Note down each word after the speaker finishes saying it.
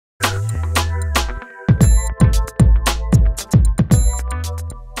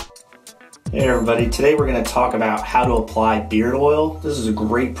Hey everybody, today we're going to talk about how to apply beard oil. This is a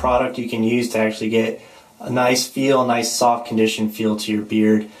great product you can use to actually get a nice feel, a nice soft conditioned feel to your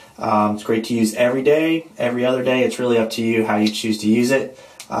beard. It's great to use every day, every other day. It's really up to you how you choose to use it.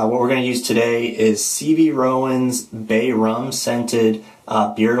 What we're going to use today is CB Rowan's Bay Rum scented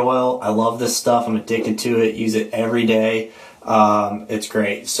beard oil. I love this stuff. I'm addicted to it. Use it every day. It's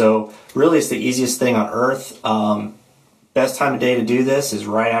great. So really it's the easiest thing on earth. Best time of day to do this is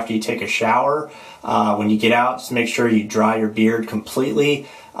right after you take a shower. When you get out, just make sure you dry your beard completely.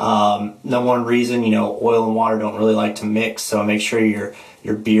 Number one reason, oil and water don't really like to mix, so make sure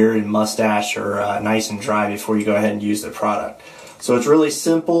your beard and mustache are nice and dry before you go ahead and use the product. So it's really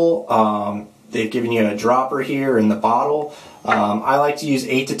simple. They've given you a dropper here in the bottle. I like to use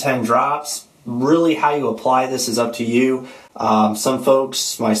 8 to 10 drops. Really, how you apply this is up to you. Some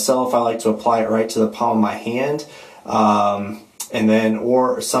folks, myself, I like to apply it right to the palm of my hand.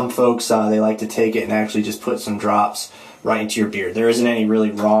 Or some folks, they like to take it and actually just put some drops right into your beard. There isn't any really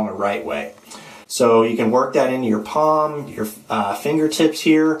wrong or right way. So you can work that into your palm, your fingertips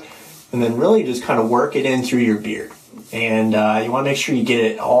here, and then really just kind of work it in through your beard. And you want to make sure you get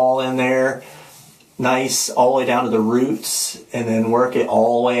it all in there, nice, all the way down to the roots, and then work it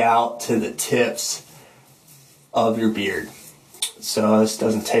all the way out to the tips of your beard. So this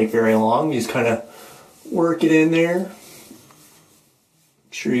doesn't take very long. You just kind of work it in there. Make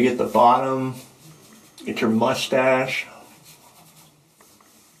sure you get the bottom, get your mustache.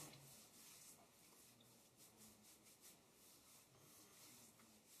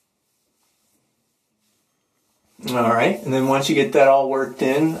 Alright, and then once you get that all worked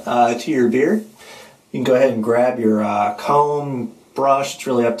in to your beard, you can go ahead and grab your comb, brush, it's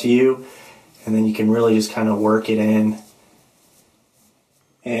really up to you, and then you can really just kind of work it in.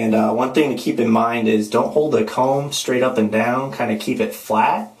 And one thing to keep in mind is don't hold the comb straight up and down, kind of keep it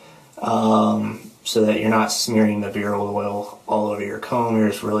flat so that you're not smearing the beard oil all over your comb. You're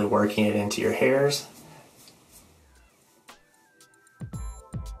just really working it into your hairs.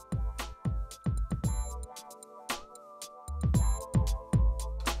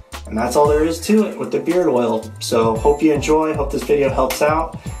 And that's all there is to it with the beard oil. So hope you enjoy, hope this video helps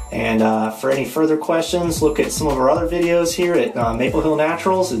out. And for any further questions, look at some of our other videos here at Maple Hill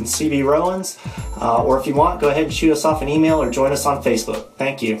Naturals and CB Rowan's. Or if you want, go ahead and shoot us off an email or join us on Facebook.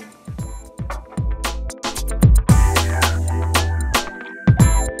 Thank you.